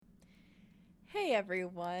Hey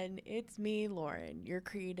everyone, it's me, Lauren, your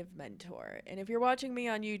creative mentor. And if you're watching me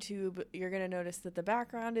on YouTube, you're going to notice that the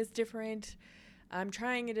background is different. I'm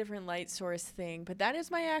trying a different light source thing, but that is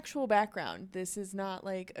my actual background. This is not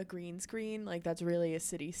like a green screen, like that's really a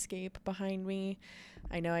cityscape behind me.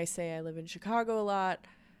 I know I say I live in Chicago a lot.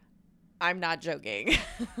 I'm not joking.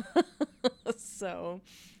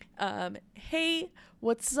 Hey,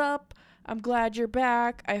 what's up? I'm glad you're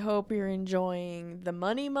back. I hope you're enjoying the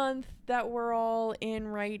money month that we're all in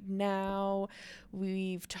right now.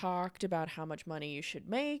 We've talked about how much money you should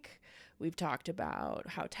make. We've talked about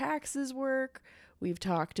how taxes work. We've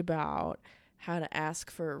talked about how to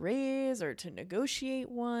ask for a raise or to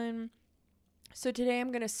negotiate one. So today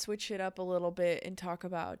I'm going to switch it up a little bit and talk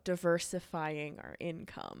about diversifying our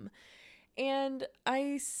income. And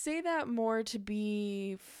I say that more to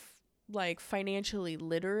be like financially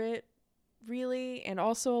literate, really. And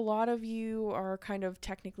also, a lot of you are kind of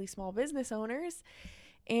technically small business owners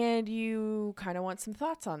and you kind of want some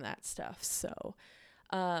thoughts on that stuff.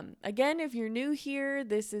 Again, if you're new here,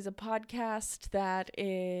 this is a podcast that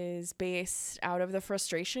is based out of the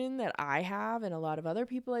frustration that I have and a lot of other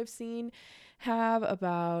people I've seen have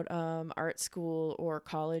about art school or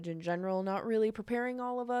college in general, not really preparing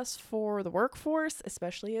all of us for the workforce,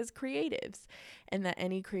 especially as creatives, and that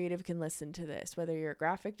any creative can listen to this, whether you're a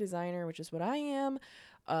graphic designer, which is what I am,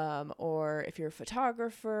 or if you're a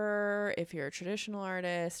photographer, if you're a traditional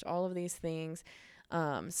artist, all of these things.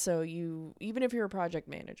 Even if you're a project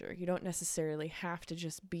manager, you don't necessarily have to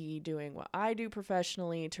just be doing what I do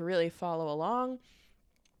professionally to really follow along.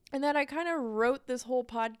 And then I kind of wrote this whole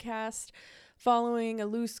podcast following a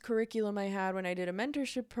loose curriculum I had when I did a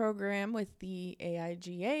mentorship program with the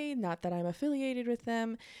AIGA, not that I'm affiliated with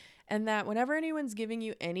them, and that whenever anyone's giving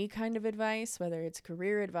you any kind of advice, whether it's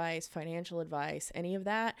career advice, financial advice, any of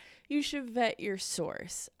that, you should vet your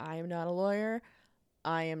source. I am not a lawyer.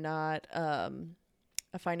 I am not a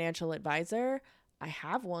financial advisor. I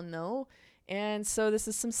have one though. And so this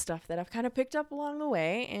is some stuff that I've kind of picked up along the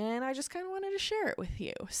way, and I just kind of wanted to share it with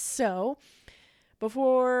you. So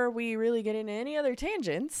before we really get into any other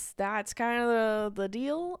tangents, that's kind of the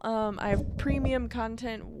deal. I have premium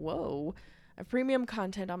content. Whoa. I have premium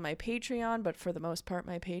content on my Patreon, but for the most part,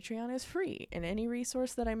 my Patreon is free. And any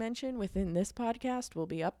resource that I mention within this podcast will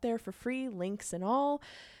be up there for free, links and all.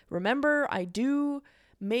 Remember, I do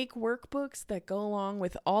make workbooks that go along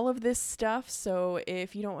with all of this stuff. So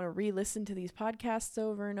if you don't want to re-listen to these podcasts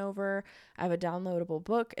over and over, I have a downloadable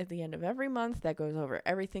book at the end of every month that goes over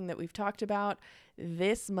everything that we've talked about.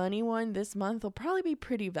 This money one this month will probably be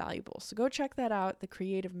pretty valuable. So go check that out, The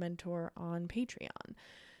Creative Mentor on Patreon.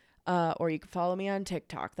 Or you can follow me on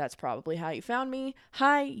TikTok. That's probably how you found me.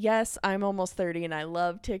 Hi, yes, I'm almost 30 and I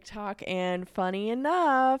love TikTok. And funny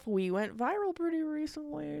enough, we went viral pretty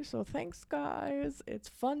recently. So thanks, guys. It's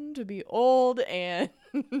fun to be old and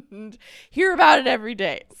hear about it every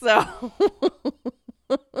day.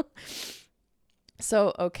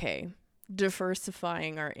 Okay,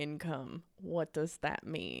 diversifying our income. What does that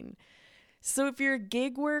mean? So if you're a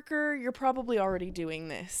gig worker, you're probably already doing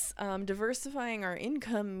this. Diversifying our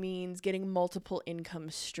income means getting multiple income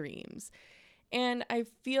streams. And I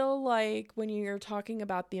feel like when you're talking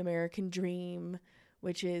about the American dream,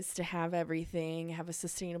 which is to have everything, have a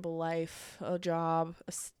sustainable life, a job,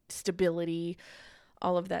 stability,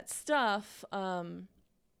 all of that stuff,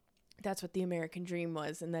 that's what the American dream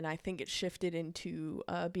was. And then I think it shifted into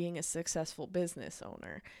being a successful business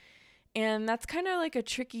owner. And that's kind of like a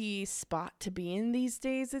tricky spot to be in these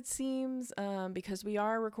days, it seems, because we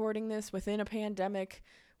are recording this within a pandemic.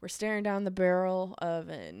 We're staring down the barrel of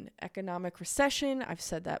an economic recession. I've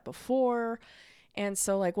said that before. And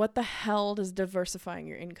so, like, what the hell does diversifying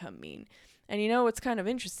your income mean? And you know what's kind of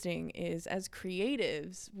interesting is as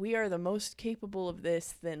creatives, we are the most capable of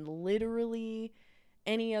this than literally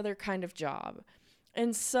any other kind of job.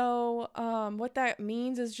 And so what that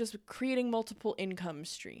means is just creating multiple income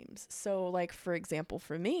streams. So like, for example,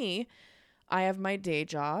 for me, I have my day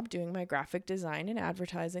job doing my graphic design and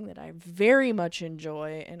advertising that I very much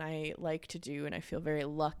enjoy and I like to do, and I feel very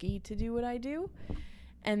lucky to do what I do.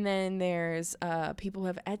 And then there's people who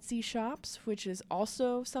have Etsy shops, which is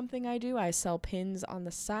also something I do. I sell pins on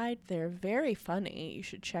the side. They're very funny. You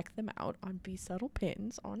should check them out on Be Subtle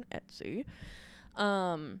Pins on Etsy.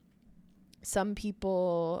 Some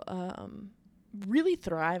people really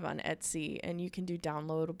thrive on Etsy, and you can do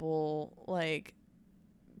downloadable like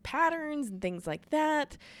patterns and things like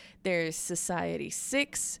that. There's Society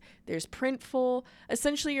 6, there's Printful.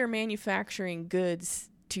 Essentially, you're manufacturing goods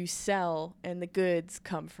to sell, and the goods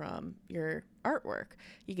come from your artwork.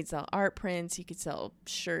 You could sell art prints, you could sell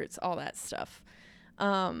shirts, all that stuff.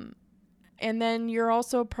 And then you're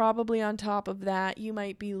also probably on top of that, you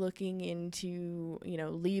might be looking into,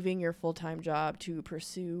 leaving your full-time job to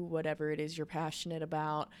pursue whatever it is you're passionate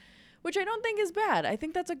about, which I don't think is bad. I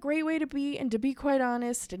think that's a great way to be. And to be quite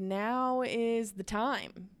honest, now is the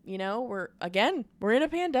time. We're in a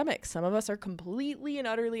pandemic. Some of us are completely and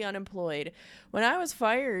utterly unemployed. When I was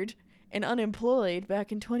fired and unemployed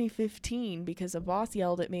back in 2015 because a boss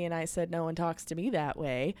yelled at me and I said, "No one talks to me that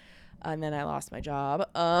way." And then I lost my job.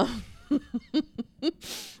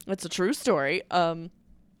 That's a true story.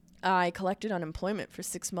 I collected unemployment for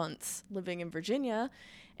 6 months living in Virginia.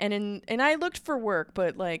 And I looked for work,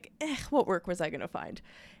 but what work was I going to find?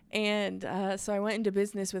 And so I went into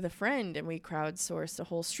business with a friend, and we crowdsourced a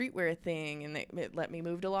whole streetwear thing, and it let me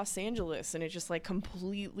move to Los Angeles, and it just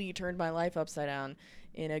completely turned my life upside down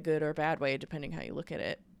in a good or bad way, depending how you look at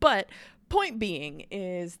it. But point being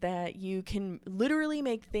is that you can literally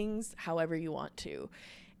make things however you want to.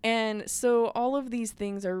 And so all of these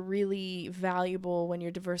things are really valuable when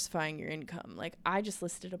you're diversifying your income. I just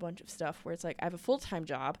listed a bunch of stuff where it's I have a full-time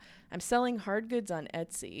job, I'm selling hard goods on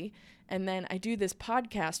Etsy, and then I do this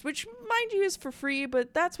podcast, which mind you is for free,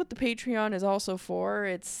 but that's what the Patreon is also for.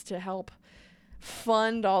 It's to help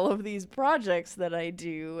fund all of these projects that I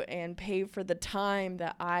do and pay for the time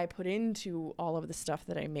that I put into all of the stuff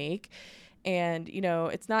that I make. And,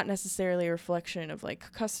 it's not necessarily a reflection of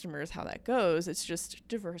customers, how that goes. It's just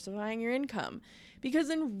diversifying your income. Because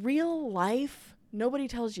in real life, nobody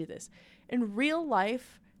tells you this. In real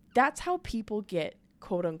life, that's how people get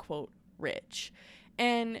quote unquote rich.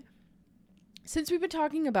 And since we've been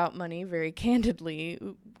talking about money very candidly,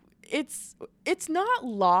 it's not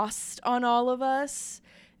lost on all of us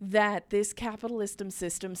that this capitalism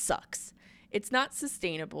system sucks. It's not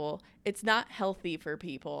sustainable. It's not healthy for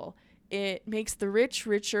people. It makes the rich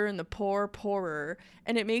richer and the poor poorer,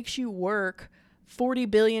 and it makes you work 40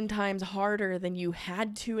 billion times harder than you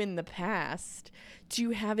had to in the past to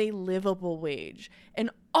have a livable wage. And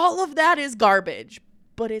all of that is garbage,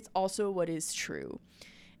 but it's also what is true.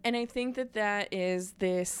 And I think that is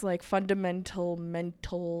this fundamental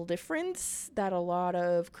mental difference that a lot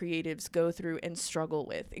of creatives go through and struggle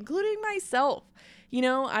with, including myself.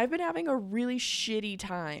 I've been having a really shitty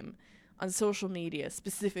time on social media,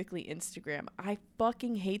 specifically Instagram. I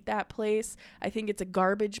fucking hate that place. I think it's a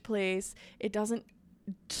garbage place. It doesn't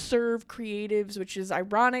serve creatives, which is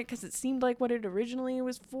ironic because it seemed like what it originally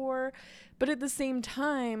was for. But at the same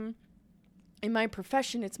time, in my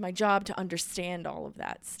profession, it's my job to understand all of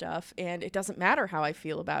that stuff, and it doesn't matter how I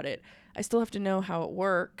feel about it. I still have to know how it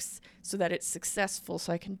works so that it's successful,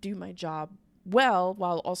 so I can do my job well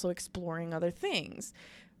while also exploring other things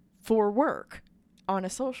for work on a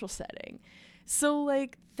social setting. So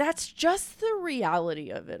that's just the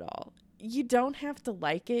reality of it all. You don't have to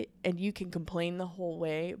like it, and you can complain the whole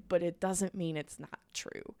way, but it doesn't mean it's not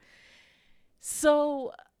true.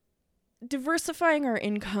 So diversifying our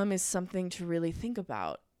income is something to really think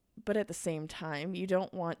about, but at the same time, you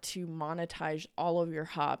don't want to monetize all of your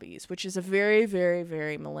hobbies, which is a very, very,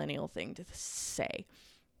 very millennial thing to say.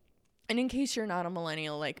 And in case you're not a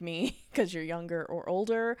millennial like me, because you're younger or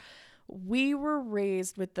older, we were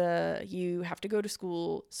raised with you have to go to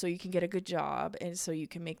school so you can get a good job and so you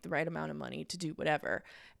can make the right amount of money to do whatever.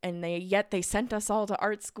 And yet they sent us all to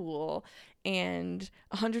art school, and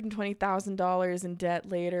 $120,000 in debt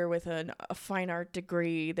later with a fine art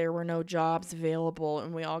degree. There were no jobs available,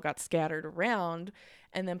 and we all got scattered around.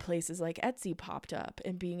 And then places like Etsy popped up,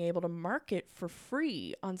 and being able to market for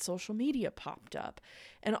free on social media popped up.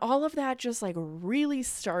 And all of that just really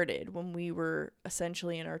started when we were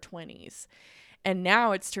essentially in our 20s. And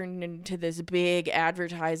now it's turned into this big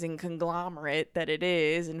advertising conglomerate that it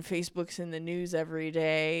is. And Facebook's in the news every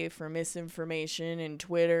day for misinformation, and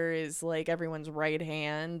Twitter is everyone's right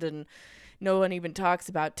hand. And no one even talks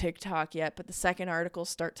about TikTok yet, but the second articles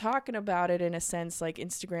start talking about it in a sense like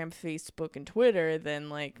Instagram, Facebook, and Twitter, then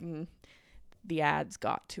the ads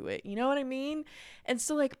got to it. You know what I mean? And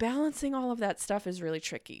so balancing all of that stuff is really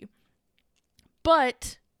tricky.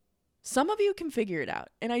 But some of you can figure it out.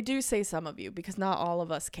 And I do say some of you because not all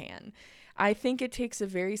of us can. I think it takes a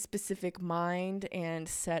very specific mind and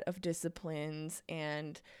set of disciplines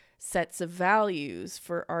and sets of values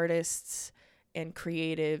for artists and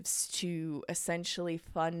creatives to essentially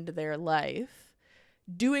fund their life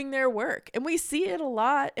doing their work. And we see it a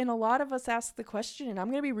lot, and a lot of us ask the question, and I'm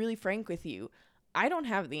going to be really frank with you, I don't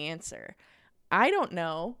have the answer. I don't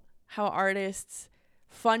know how artists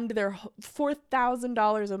fund their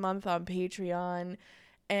 $4,000 a month on Patreon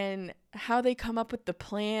and how they come up with the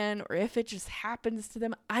plan, or if it just happens to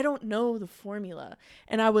them. I don't know the formula,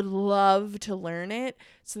 and I would love to learn it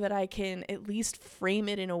so that I can at least frame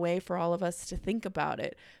it in a way for all of us to think about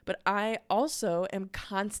it. But I also am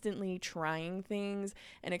constantly trying things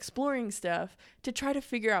and exploring stuff to try to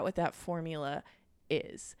figure out what that formula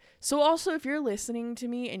is. So also, if you're listening to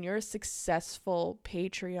me and you're a successful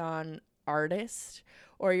Patreon artist,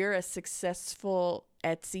 or you're a successful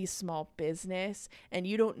Etsy small business and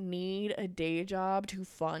you don't need a day job to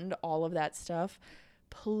fund all of that stuff,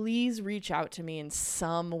 please reach out to me in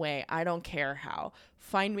some way. I don't care how.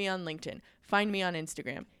 Find me on LinkedIn, find me on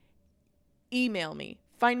Instagram, email me,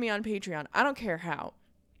 find me on Patreon. I don't care how.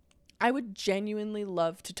 I would genuinely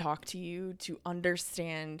love to talk to you to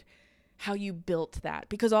understand how you built that,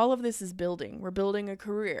 because all of this is building. We're building a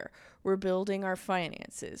career. We're building our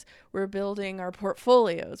finances. We're building our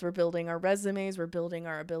portfolios. We're building our resumes. We're building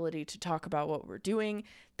our ability to talk about what we're doing.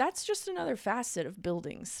 That's just another facet of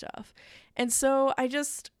building stuff. And so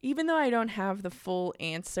even though I don't have the full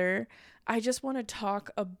answer, I just want to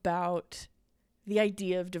talk about the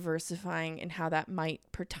idea of diversifying and how that might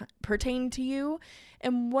pertain to you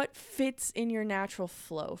and what fits in your natural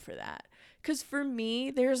flow for that. Because for me,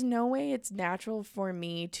 there's no way it's natural for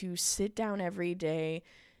me to sit down every day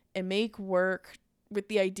and make work with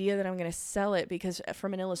the idea that I'm going to sell it, because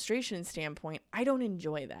from an illustration standpoint, I don't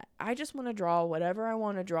enjoy that. I just want to draw whatever I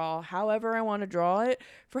want to draw, however I want to draw it,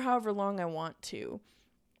 for however long I want to.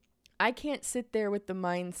 I can't sit there with the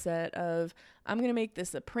mindset of, I'm going to make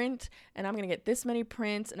this a print and I'm going to get this many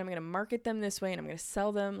prints and I'm going to market them this way and I'm going to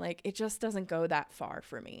sell them. Like, it just doesn't go that far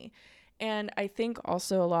for me. And I think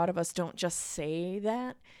also a lot of us don't just say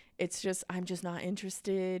that. It's just, I'm just not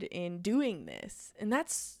interested in doing this. And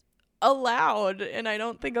that's allowed. And I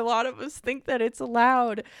don't think a lot of us think that it's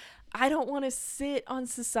allowed. I don't want to sit on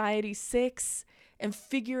Society 6 and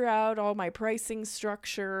figure out all my pricing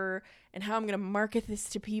structure and how I'm going to market this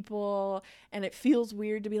to people. And it feels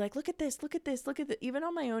weird to be like, look at this, look at this, look at this. Even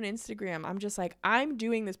on my own Instagram, I'm just like, I'm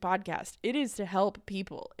doing this podcast. It is to help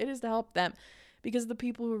people. It is to help them. Because the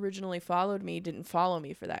people who originally followed me didn't follow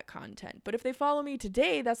me for that content. But if they follow me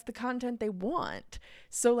today, that's the content they want.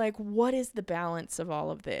 So, like, what is the balance of all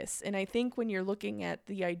of this? And I think when you're looking at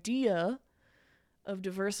the idea of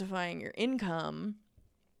diversifying your income,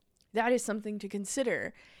 that is something to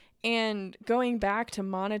consider. And going back to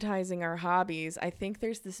monetizing our hobbies, I think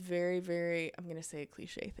there's this very, very, I'm going to say a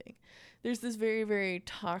cliche thing. There's this very, very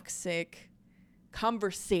toxic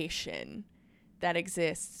conversation that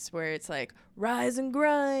exists where it's like, rise and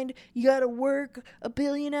grind, you gotta work 1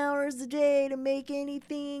 billion hours a day to make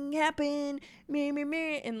anything happen,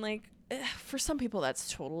 and like, for some people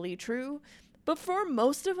that's totally true, but for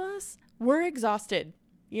most of us, we're exhausted,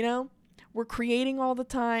 you know? We're creating all the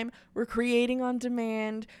time, we're creating on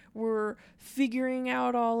demand, we're figuring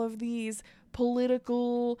out all of these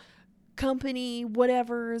political company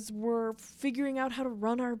whatevers, we're figuring out how to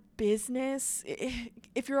run our business.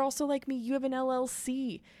 If you're also like me, you have an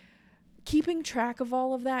LLC. Keeping track of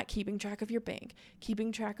all of that, keeping track of your bank,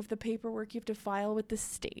 keeping track of the paperwork you have to file with the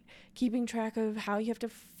state, keeping track of how you have to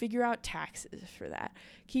figure out taxes for that,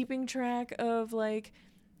 keeping track of like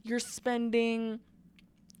your spending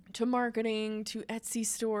to marketing, to Etsy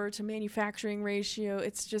store, to manufacturing ratio.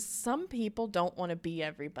 It's just, some people don't want to be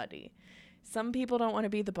everybody. Some people don't want to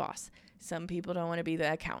be the boss. Some people don't want to be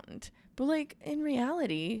the accountant. But like, in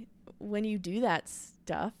reality, when you do that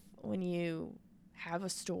stuff, when you have a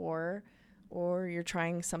store or you're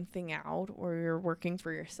trying something out or you're working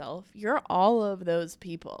for yourself, you're all of those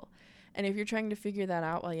people. And if you're trying to figure that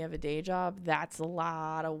out while you have a day job, that's a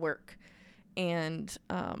lot of work. And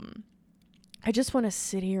I just want to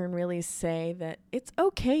sit here and really say that it's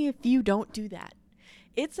okay if you don't do that.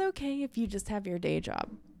 It's okay if you just have your day job.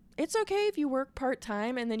 It's okay if you work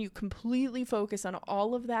part-time and then you completely focus on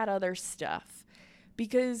all of that other stuff.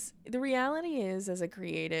 Because the reality is, as a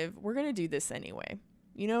creative, we're going to do this anyway.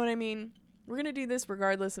 You know what I mean? We're going to do this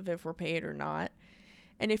regardless of if we're paid or not.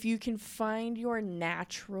 And if you can find your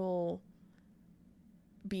natural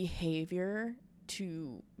behavior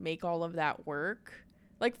to make all of that work,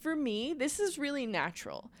 like for me, this is really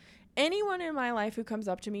natural. Anyone in my life who comes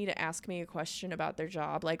up to me to ask me a question about their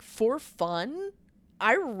job, like for fun,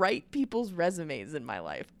 I write people's resumes in my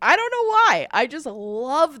life. I don't know why. I just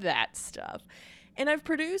love that stuff. And I've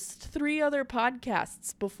produced 3 other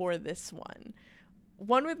podcasts before this one.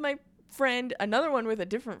 One with my friend, another one with a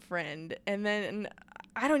different friend, and then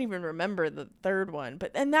I don't even remember the third one.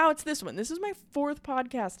 And now it's this one. This is my 4th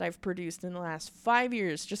podcast I've produced in the last 5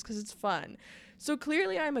 years just because it's fun. So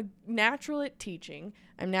clearly I'm a natural at teaching.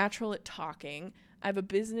 I'm natural at talking. I have a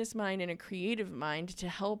business mind and a creative mind to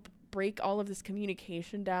help break all of this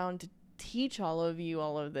communication down, to teach all of you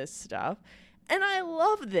all of this stuff. And I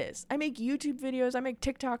love this. I make YouTube videos, I make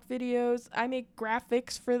TikTok videos, I make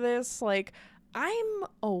graphics for this. Like, I'm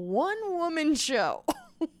a one-woman show.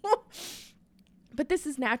 But this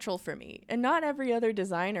is natural for me. And not every other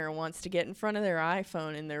designer wants to get in front of their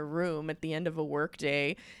iPhone in their room at the end of a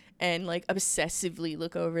workday and like obsessively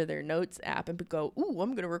look over their notes app and go, ooh,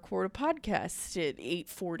 I'm going to record a podcast at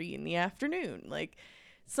 8:40 in the afternoon. Like,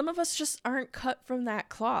 some of us just aren't cut from that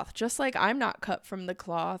cloth, just like I'm not cut from the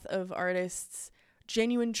cloth of artists,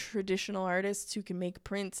 genuine traditional artists who can make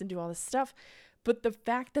prints and do all this stuff. But the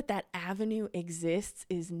fact that that avenue exists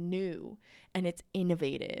is new, and it's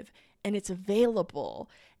innovative, and it's available,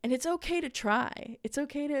 and it's okay to try. It's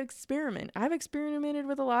okay to experiment. I've experimented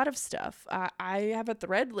with a lot of stuff. I have a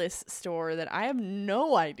threadless store that I have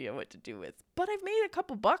no idea what to do with, but I've made a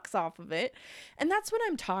couple bucks off of it. And that's what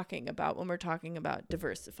I'm talking about when we're talking about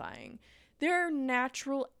diversifying. There are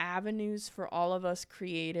natural avenues for all of us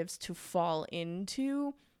creatives to fall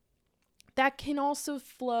into that can also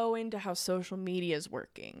flow into how social media is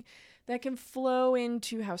working, that can flow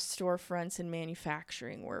into how storefronts and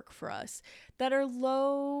manufacturing work for us, that are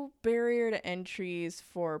low barrier to entries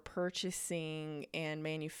for purchasing and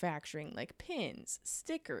manufacturing, like pins,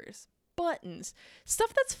 stickers, buttons,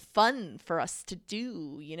 stuff that's fun for us to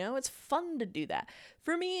do. You know, it's fun to do that.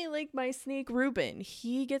 For me, like my snake Ruben,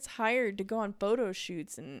 he gets hired to go on photo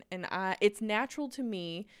shoots, and it's natural to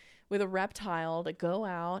me with a reptile to go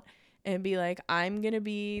out and be like, I'm going to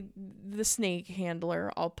be the snake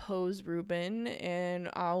handler. I'll pose Ruben and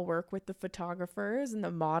I'll work with the photographers and the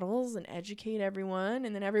models and educate everyone.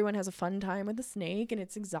 And then everyone has a fun time with the snake and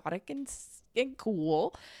it's exotic and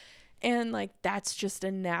cool. And like, that's just a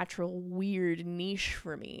natural, weird niche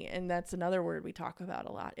for me. And that's another word we talk about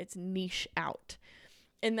a lot. It's niche out.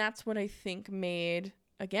 And that's what I think made,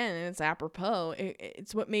 again, and it's apropos,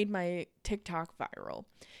 it's what made my TikTok viral.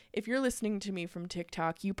 If you're listening to me from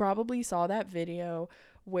TikTok, you probably saw that video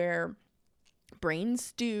where Brain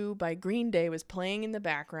Stew by Green Day was playing in the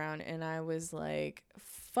background, and I was like,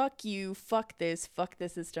 fuck you, fuck this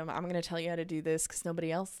system. I'm going to tell you how to do this because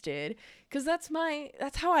nobody else did. Because that's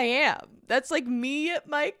how I am. That's like me at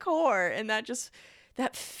my core. And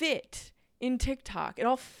that fit in TikTok. It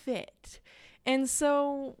all fit. And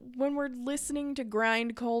so when we're listening to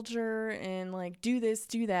grind culture and like do this,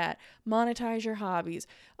 do that, monetize your hobbies.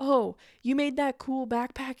 Oh, you made that cool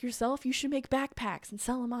backpack yourself? You should make backpacks and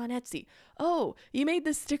sell them on Etsy. Oh, you made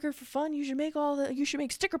this sticker for fun? You should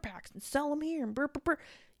make sticker packs and sell them here and brr, brr, brr.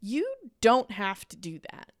 You don't have to do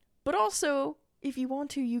that. But also, if you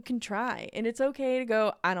want to, you can try. And it's okay to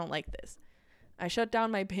go, I don't like this. I shut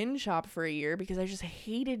down my pin shop for a year because I just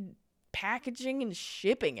hated packaging and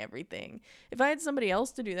shipping everything. If I had somebody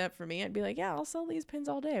else to do that for me, I'd be like, yeah, I'll sell these pins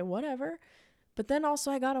all day, whatever. But then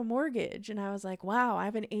also I got a mortgage and I was like, wow, I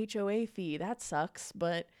have an HOA fee. That sucks,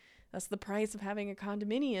 but that's the price of having a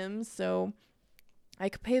condominium. So I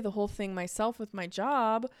could pay the whole thing myself with my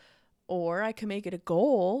job, or I could make it a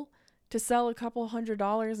goal to sell a couple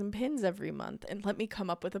 $100 in pins every month and let me come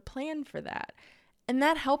up with a plan for that. And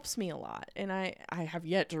that helps me a lot. And I have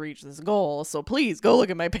yet to reach this goal, so please go look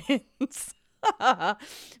at my pins.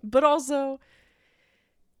 But also,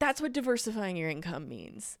 that's what diversifying your income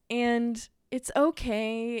means. And it's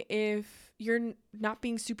okay if you're not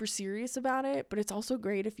being super serious about it, but it's also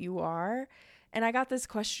great if you are. And I got this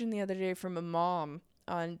question the other day from a mom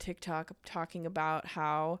on TikTok talking about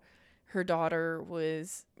how her daughter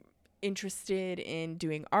was interested in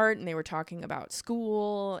doing art, and they were talking about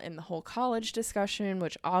school and the whole college discussion,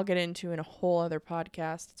 which I'll get into in a whole other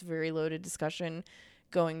podcast. It's a very loaded discussion,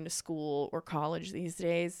 going to school or college these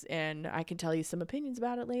days, and I can tell you some opinions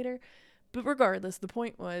about it later. But regardless, the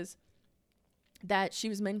point was that she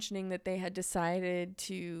was mentioning that they had decided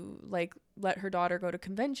to like let her daughter go to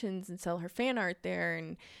conventions and sell her fan art there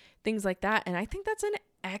and things like that. And I think that's an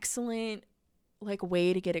excellent like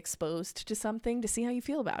way to get exposed to something, to see how you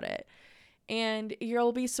feel about it. And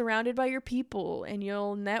you'll be surrounded by your people and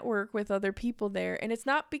you'll network with other people there. And it's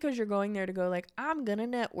not because you're going there to go like, I'm gonna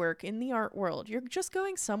network in the art world. You're just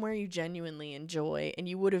going somewhere you genuinely enjoy and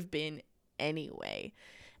you would have been anyway.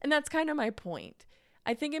 And that's kind of my point.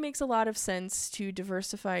 I think it makes a lot of sense to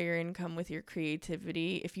diversify your income with your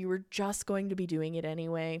creativity if you were just going to be doing it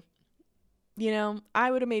anyway. You know, I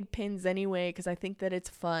would have made pins anyway because I think that it's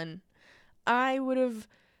fun. I would have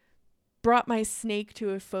brought my snake to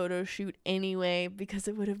a photo shoot anyway because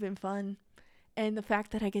it would have been fun. And the fact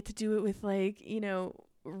that I get to do it with like, you know,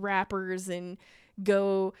 rappers and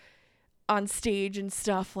go on stage and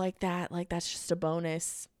stuff like that, like that's just a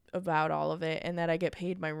bonus. about all of it, and that I get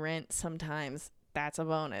paid my rent sometimes. That's a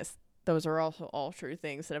bonus. Those are also all true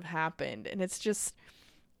things that have happened. And it's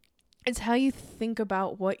how you think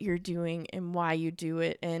about what you're doing and why you do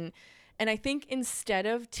it. And I think instead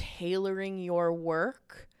of tailoring your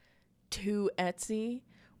work to Etsy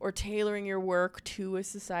or tailoring your work to a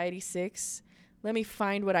Society 6, let me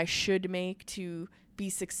find what I should make to be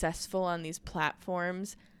successful on these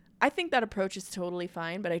platforms. I think that approach is totally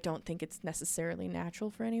fine, but I don't think it's necessarily natural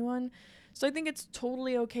for anyone. So I think it's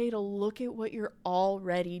totally okay to look at what you're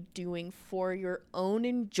already doing for your own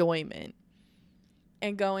enjoyment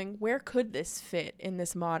and going, where could this fit in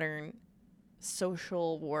this modern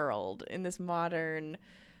social world, in this modern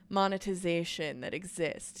monetization that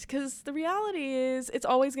exists? Because the reality is it's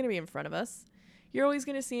always going to be in front of us. You're always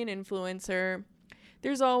going to see an influencer.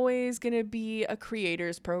 There's always going to be a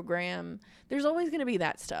creators program. There's always going to be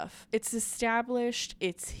that stuff. It's established.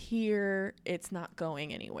 It's here. It's not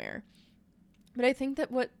going anywhere. But I think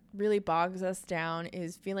that what really bogs us down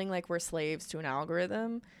is feeling like we're slaves to an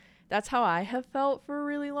algorithm. That's how I have felt for a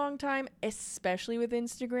really long time, especially with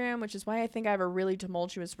Instagram, which is why I think I have a really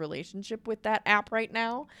tumultuous relationship with that app right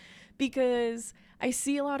now, because I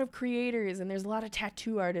see a lot of creators and there's a lot of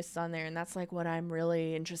tattoo artists on there, and that's like what I'm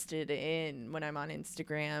really interested in when I'm on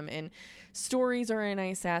Instagram. And stories are a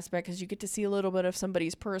nice aspect because you get to see a little bit of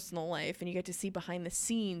somebody's personal life and you get to see behind the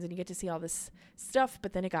scenes and you get to see all this stuff.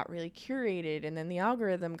 But then it got really curated, and then the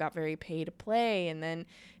algorithm got very pay to play, and then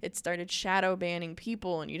it started shadow banning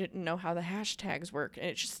people and you didn't know how the hashtags work, and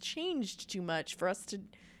it just changed too much for us to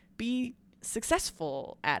be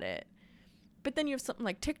successful at it. But then you have something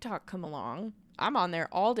like TikTok come along. I'm on there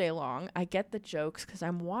all day long. I get the jokes because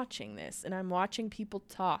I'm watching this and I'm watching people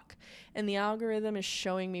talk, and the algorithm is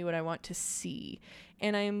showing me what I want to see.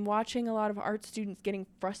 And I'm watching a lot of art students getting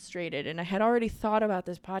frustrated, and I had already thought about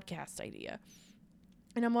this podcast idea.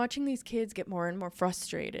 And I'm watching these kids get more and more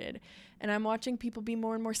frustrated, and I'm watching people be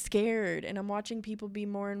more and more scared, and I'm watching people be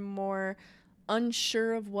more and more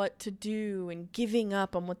unsure of what to do and giving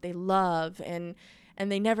up on what they love, and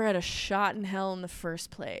they never had a shot in hell in the first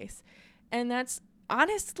place. And that's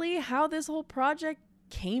honestly how this whole project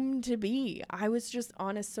came to be. I was just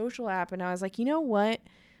on a social app and I was like, you know what?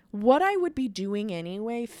 What I would be doing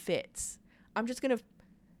anyway fits. I'm just going to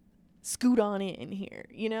scoot on in here,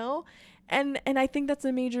 you know? And I think that's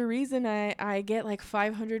a major reason I get like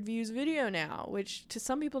 500 views video now, which to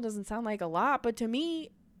some people doesn't sound like a lot, but to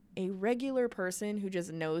me, a regular person who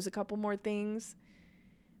just knows a couple more things,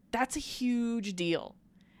 that's a huge deal.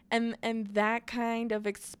 And that kind of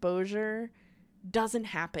exposure doesn't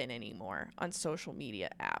happen anymore on social media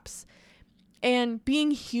apps. And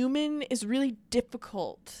being human is really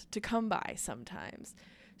difficult to come by sometimes.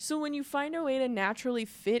 So when you find a way to naturally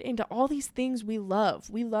fit into all these things we love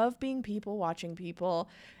being people, watching people,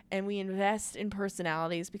 and we invest in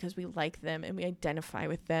personalities because we like them and we identify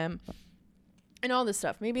with them and all this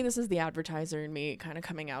stuff. Maybe this is the advertiser in me kind of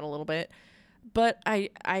coming out a little bit. But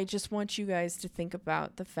I just want you guys to think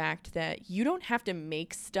about the fact that you don't have to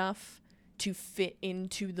make stuff to fit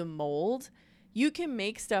into the mold. You can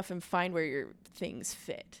make stuff and find where your things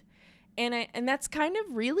fit. And that's kind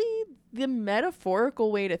of really the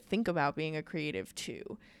metaphorical way to think about being a creative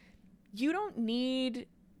too. You don't need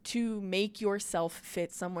to make yourself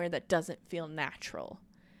fit somewhere that doesn't feel natural.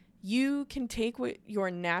 You can take what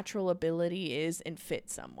your natural ability is and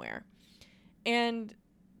fit somewhere. And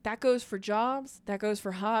that goes for jobs, that goes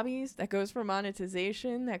for hobbies, that goes for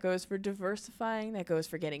monetization, that goes for diversifying, that goes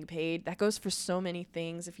for getting paid, that goes for so many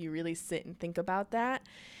things if you really sit and think about that.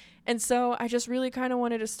 And so I just really kind of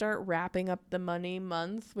wanted to start wrapping up the money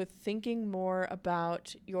month with thinking more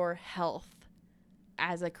about your health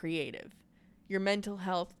as a creative, your mental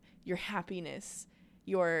health, your happiness,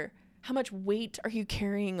 your how much weight are you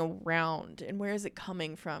carrying around and where is it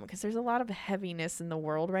coming from? Because there's a lot of heaviness in the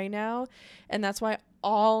world right now. And that's why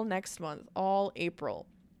all next month, all April,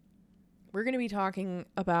 we're going to be talking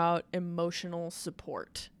about emotional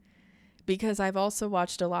support. Because I've also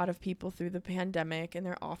watched a lot of people through the pandemic and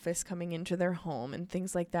their office coming into their home and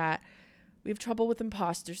things like that. We have trouble with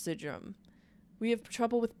imposter syndrome. We have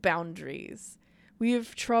trouble with boundaries. We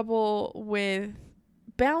have trouble with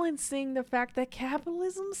balancing the fact that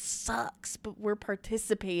capitalism sucks, but we're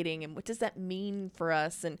participating, and what does that mean for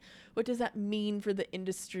us, and what does that mean for the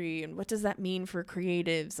industry, and what does that mean for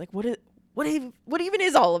creatives? Like what even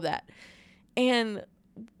is all of that? And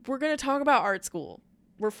we're going to talk about art school.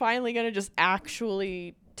 We're finally going to just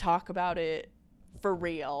actually talk about it for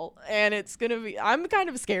real, and it's going to be, I'm kind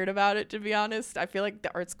of scared about it, to be honest. I feel like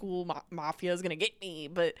the art school mafia is going to get me,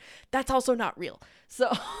 but that's also not real.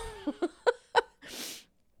 So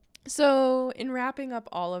So, in wrapping up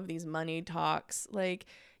all of these money talks, like,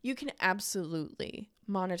 you can absolutely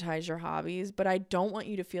monetize your hobbies, but I don't want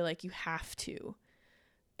you to feel like you have to.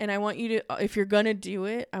 And I want you to, if you're going to do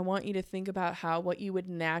it, I want you to think about how what you would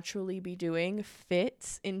naturally be doing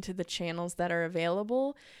fits into the channels that are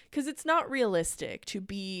available. Because it's not realistic to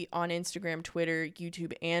be on Instagram, Twitter,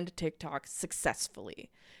 YouTube, and TikTok successfully.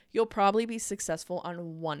 You'll probably be successful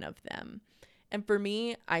on one of them. And for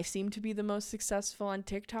me, I seem to be the most successful on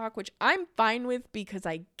TikTok, which I'm fine with because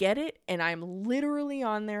I get it and I'm literally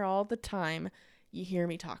on there all the time. You hear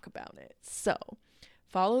me talk about it. So,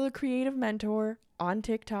 follow the Creative Mentor on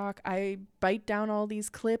TikTok. I bite down all these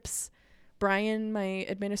clips. Brian, my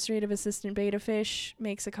administrative assistant beta fish,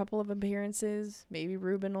 makes a couple of appearances. Maybe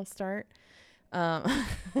Ruben will start. And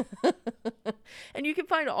you can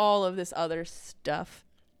find all of this other stuff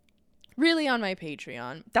really on my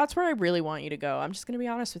Patreon. That's where I really want you to go. I'm just going to be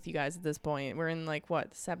honest with you guys at this point. We're in like,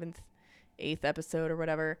 what, 7th, 8th episode or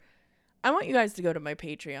whatever. I want you guys to go to my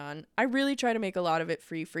Patreon. I really try to make a lot of it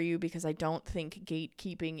free for you because I don't think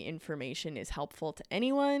gatekeeping information is helpful to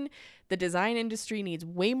anyone. The design industry needs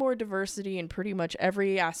way more diversity in pretty much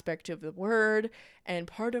every aspect of the word. And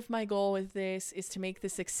part of my goal with this is to make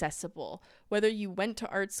this accessible. Whether you went to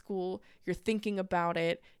art school, you're thinking about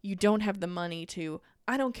it, you don't have the money to,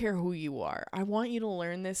 I don't care who you are. I want you to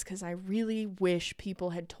learn this because I really wish people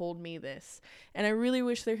had told me this. And I really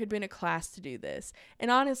wish there had been a class to do this.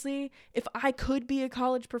 And honestly, if I could be a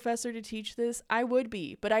college professor to teach this, I would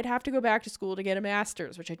be. But I'd have to go back to school to get a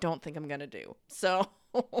master's, which I don't think I'm going to do. So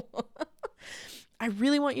I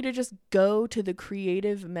really want you to just go to the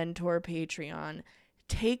Creative Mentor Patreon.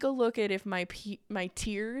 Take a look at if my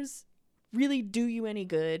tiers really do you any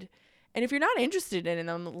good. And if you're not interested in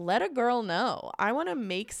them, let a girl know. I want to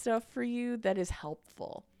make stuff for you that is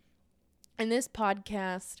helpful. And this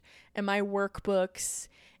podcast and my workbooks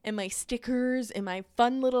and my stickers and my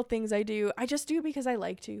fun little things I do, I just do because I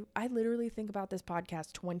like to. I literally think about this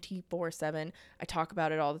podcast 24/7. I talk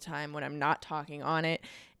about it all the time when I'm not talking on it.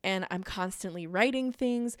 And I'm constantly writing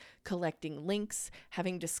things, collecting links,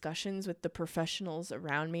 having discussions with the professionals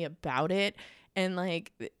around me about it. And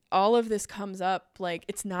like all of this comes up, like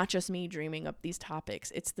it's not just me dreaming up these topics.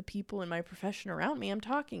 It's the people in my profession around me I'm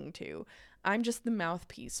talking to. I'm just the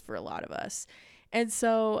mouthpiece for a lot of us. And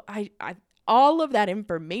so I all of that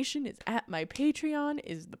information is at my Patreon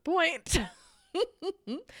is the point.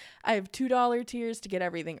 I have $2 tiers to get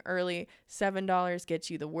everything early. $7 gets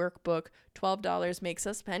you the workbook. $12 makes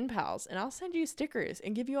us pen pals. And I'll send you stickers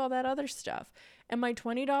and give you all that other stuff. And my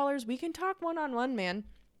 $20, we can talk one-on-one, man.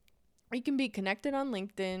 We can be connected on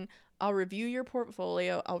LinkedIn. I'll review your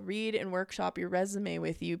portfolio. I'll read and workshop your resume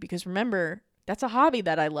with you because remember, that's a hobby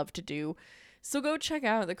that I love to do. So go check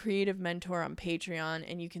out the Creative Mentor on Patreon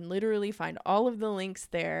and you can literally find all of the links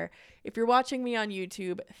there. If you're watching me on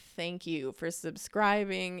YouTube, thank you for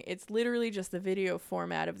subscribing. It's literally just the video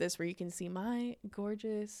format of this where you can see my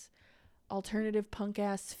gorgeous alternative punk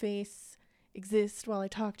ass face exist while I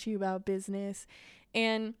talk to you about business.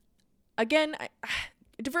 And again,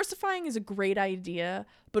 diversifying is a great idea,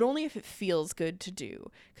 but only if it feels good to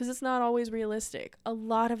do, because it's not always realistic. A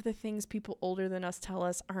lot of the things people older than us tell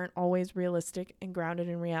us aren't always realistic and grounded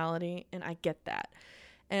in reality, and I get that.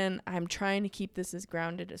 And I'm trying to keep this as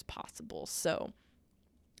grounded as possible. So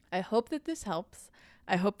I hope that this helps.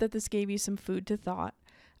 I hope that this gave you some food to thought.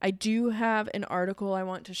 I do have an article I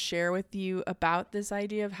want to share with you about this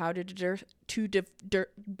idea of how to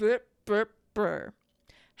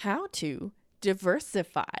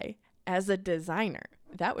diversify as a designer.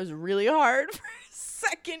 That was really hard for a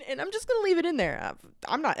second, and I'm just going to leave it in there.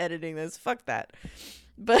 I'm not editing this. Fuck that.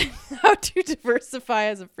 But how to diversify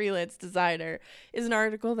as a freelance designer is an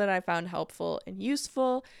article that I found helpful and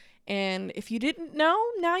useful. And if you didn't know,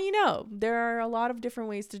 now you know. There are a lot of different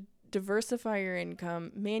ways to diversify your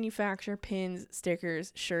income, manufacture pins,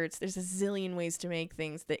 stickers, shirts. There's a zillion ways to make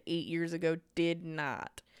things that 8 years ago did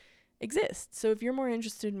not exist. So if you're more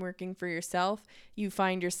interested in working for yourself, you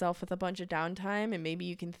find yourself with a bunch of downtime and maybe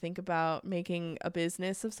you can think about making a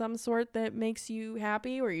business of some sort that makes you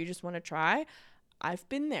happy, or you just want to try. I've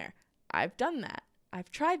been there. I've done that.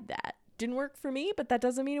 I've tried that. Didn't work for me, but that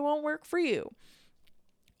doesn't mean it won't work for you.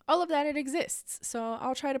 All of that, it exists. So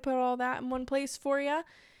I'll try to put all that in one place for you.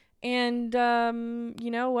 And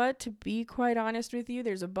you know what? To be quite honest with you,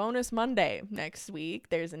 there's a bonus Monday next week.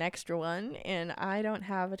 There's an extra one, and I don't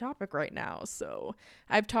have a topic right now. So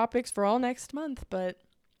I have topics for all next month, but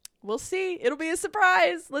we'll see. It'll be a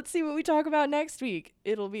surprise. Let's see what we talk about next week.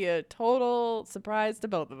 It'll be a total surprise to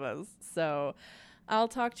both of us. So I'll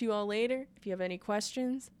talk to you all later. If you have any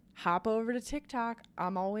questions, hop over to TikTok.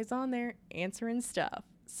 I'm always on there answering stuff.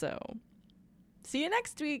 So, see you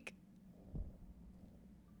next week.